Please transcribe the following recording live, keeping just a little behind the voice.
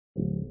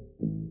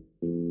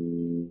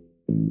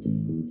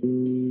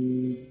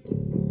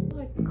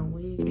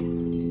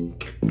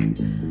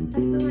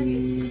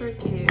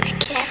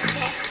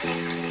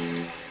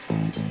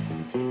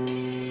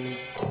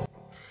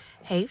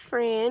Hey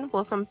friend,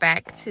 welcome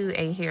back to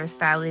a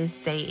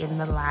Hairstylist Day in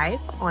the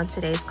Life. On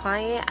today's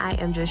client, I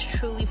am just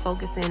truly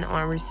focusing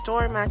on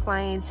restoring my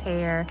client's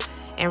hair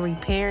and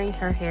repairing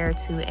her hair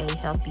to a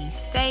healthy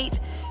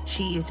state.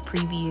 She is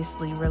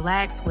previously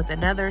relaxed with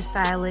another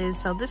stylist,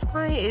 so this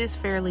client is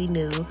fairly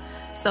new.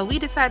 So we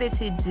decided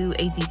to do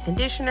a deep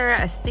conditioner,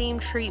 a steam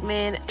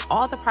treatment.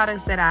 All the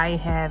products that I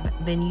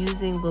have been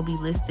using will be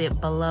listed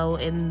below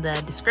in the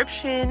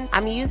description.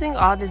 I'm using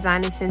all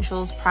Design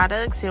Essentials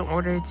products in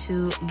order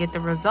to get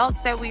the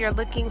results that we are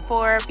looking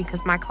for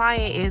because my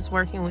client is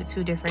working with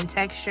two different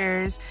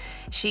textures.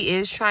 She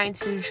is trying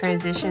to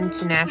transition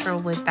to natural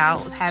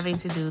without having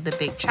to do the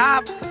big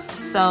chop.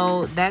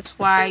 So that's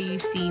why you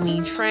see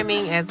me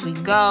trimming as we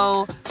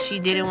go. She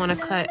didn't want to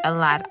cut a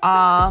lot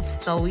off.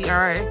 So we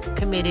are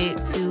committed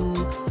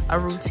to a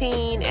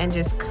routine and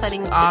just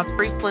cutting off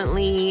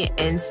frequently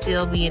and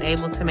still being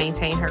able to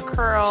maintain her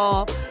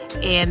curl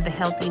and the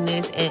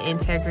healthiness and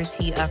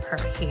integrity of her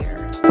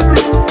hair.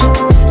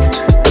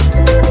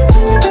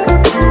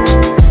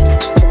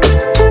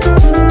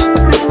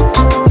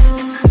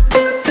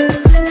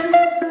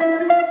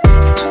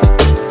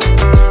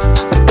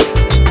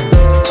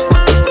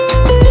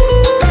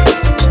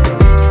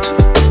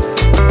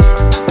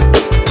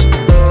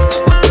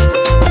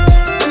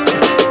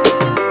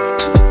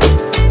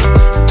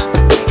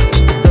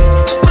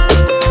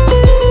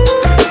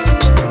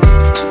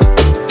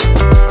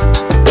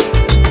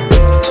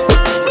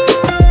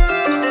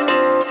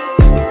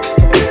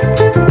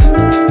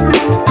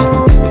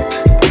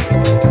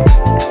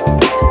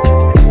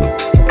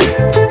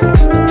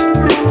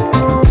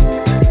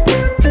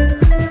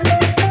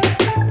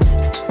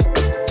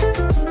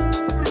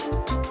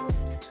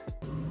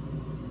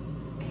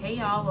 Hey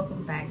y'all,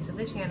 welcome back to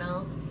the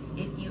channel.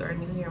 If you are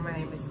new here, my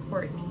name is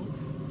Courtney,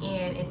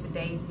 and in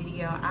today's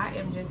video I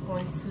am just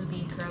going to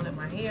be curling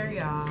my hair,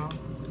 y'all.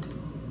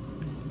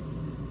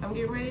 I'm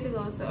getting ready to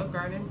go to a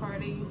garden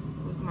party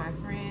with my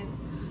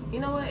friend. You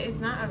know what, it's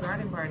not a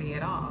garden party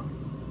at all.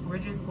 We're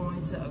just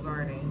going to a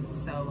garden,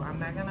 so I'm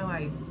not gonna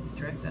like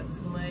dress up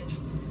too much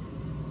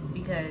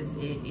because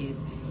it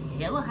is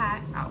hella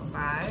hot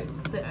outside.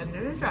 Sit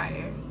under the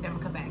dryer, then I'm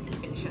gonna come back and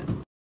finish up.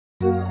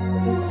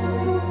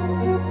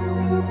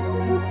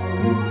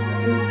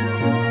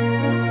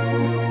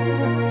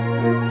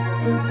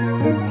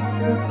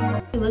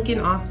 Looking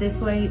off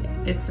this way,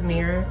 it's a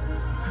mirror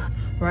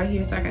right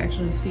here so I can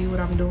actually see what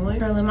I'm doing.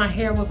 Curling my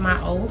hair with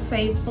my Old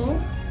Faithful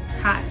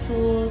Hot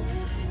Tools.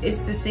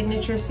 It's the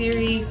Signature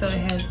series, so it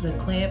has the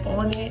clamp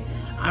on it.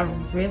 I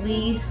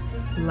really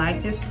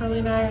like this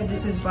curling iron.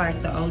 This is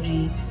like the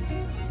OG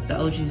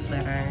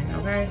flat iron,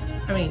 okay?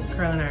 I mean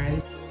curling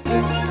iron.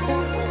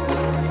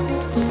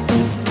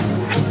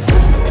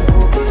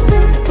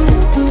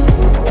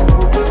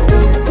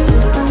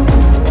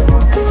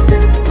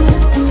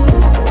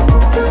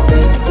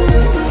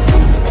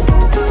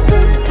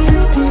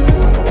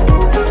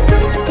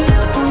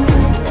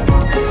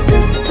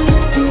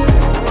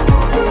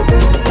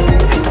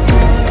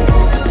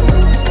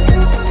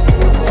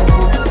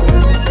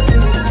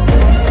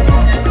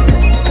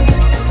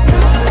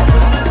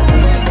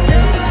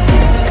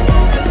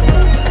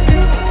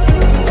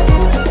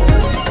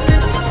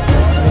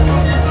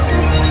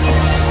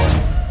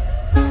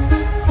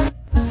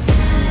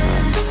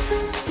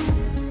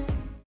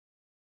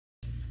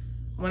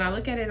 When I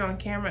look at it on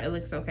camera, it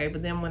looks okay,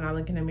 but then when I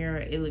look in the mirror,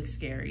 it looks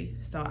scary.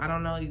 So I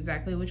don't know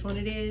exactly which one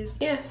it is.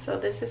 Yeah, so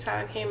this is how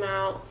it came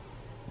out.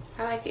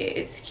 I like it,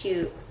 it's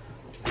cute.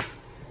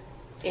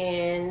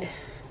 And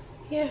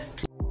yeah.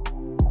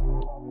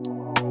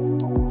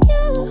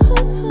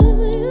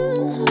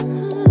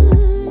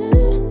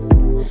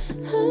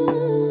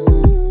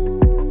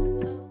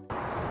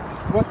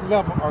 What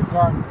level of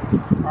garden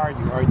are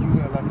you? Are you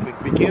like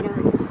a beginner,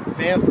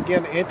 advanced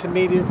beginner,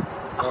 intermediate?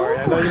 Or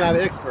I know you're not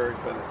an expert,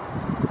 but...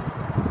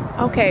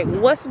 Okay,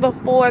 what's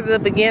before the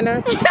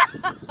beginner?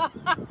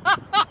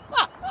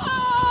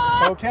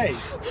 Okay.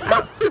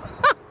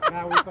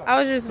 I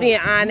was just being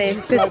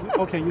honest.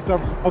 Okay,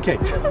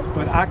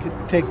 but I could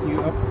take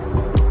you up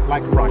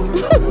like a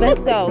rocket.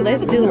 Let's go,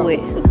 let's do it.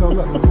 So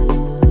look.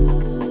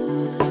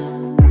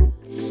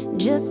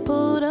 Just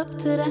pulled up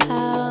to the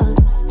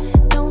house,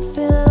 don't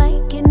feel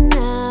like getting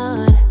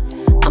out.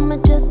 I'ma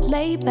just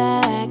lay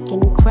back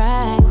and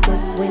crack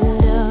this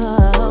window.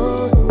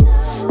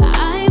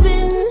 I've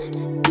been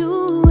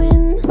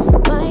doing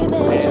my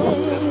best.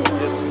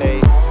 This is a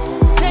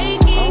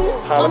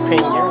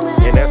jalapeno,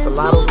 and that's a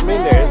lot of them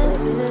in there, isn't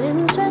it?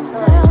 Feeling stressed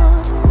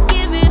out,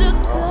 give it a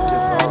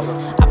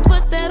good. I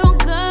put that on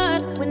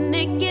God when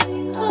it gets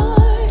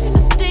hard. I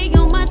stay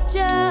on my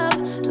job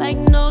like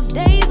no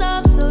days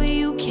off, so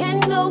you can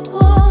go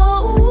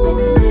home with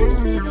the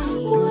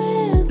negativity,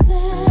 with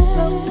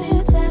that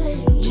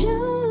mentality.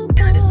 Jump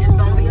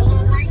on.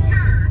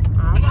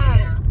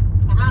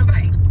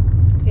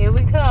 Here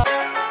we go.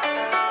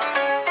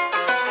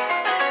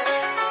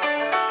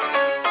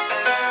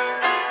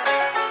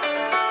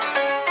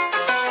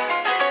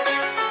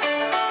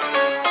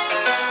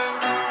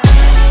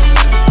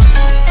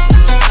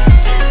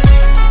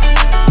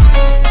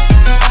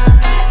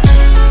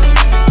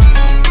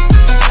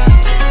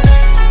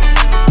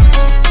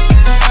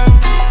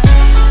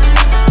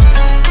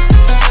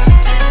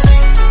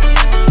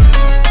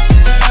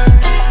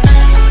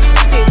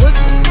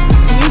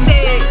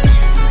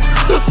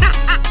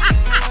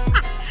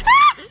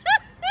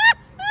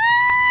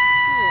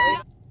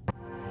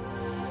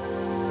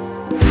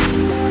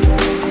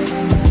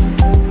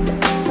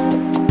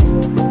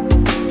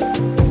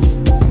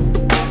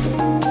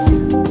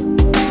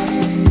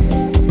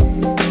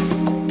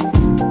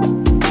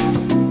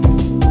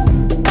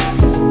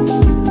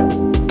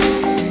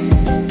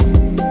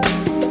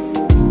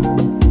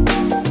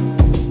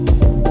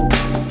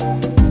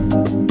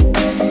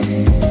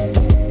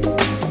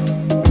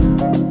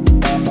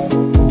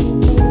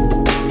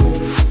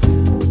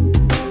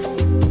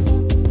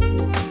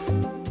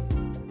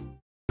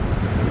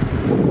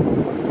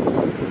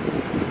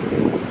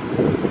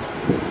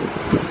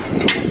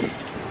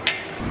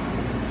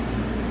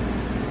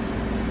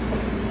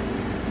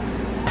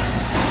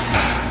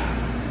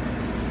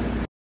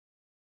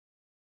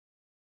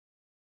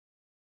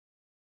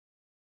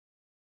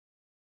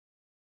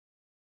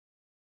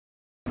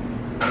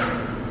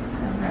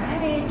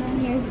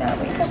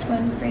 makeup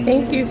one for you.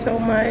 Thank you so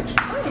much. Of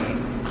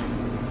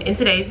course. In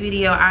today's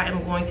video, I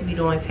am going to be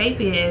doing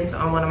tape-ins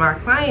on one of my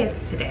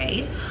clients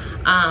today.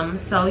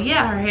 So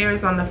yeah, her hair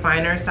is on the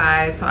finer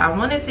side, so I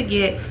wanted to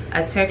get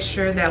a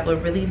texture that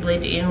would really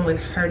blend in with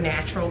her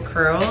natural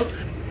curls.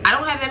 I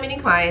don't have that many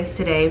clients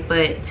today,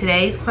 but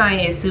today's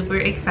client is super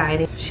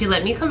exciting. She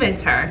let me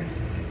convince her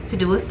to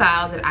do a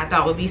style that I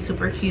thought would be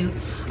super cute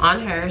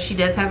on her. She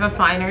does have a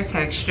finer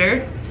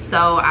texture,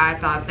 so I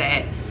thought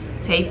that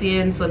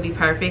tape-ins would be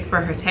perfect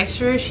for her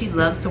texture. She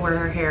loves to wear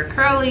her hair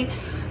curly,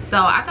 so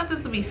I thought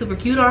this would be super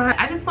cute on her.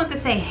 I just want to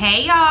say,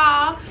 hey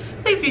y'all,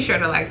 please be sure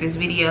to like this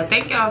video.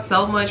 Thank y'all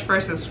so much for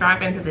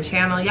subscribing to the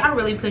channel. Y'all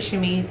really pushing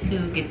me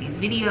to get these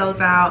videos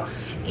out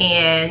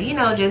and, you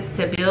know, just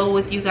to build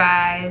with you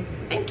guys.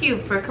 Thank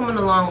you for coming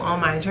along on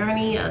my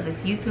journey of this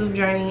YouTube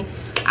journey.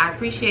 I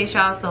appreciate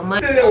y'all so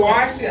much. To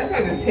wash it, that's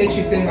not gonna take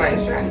you to my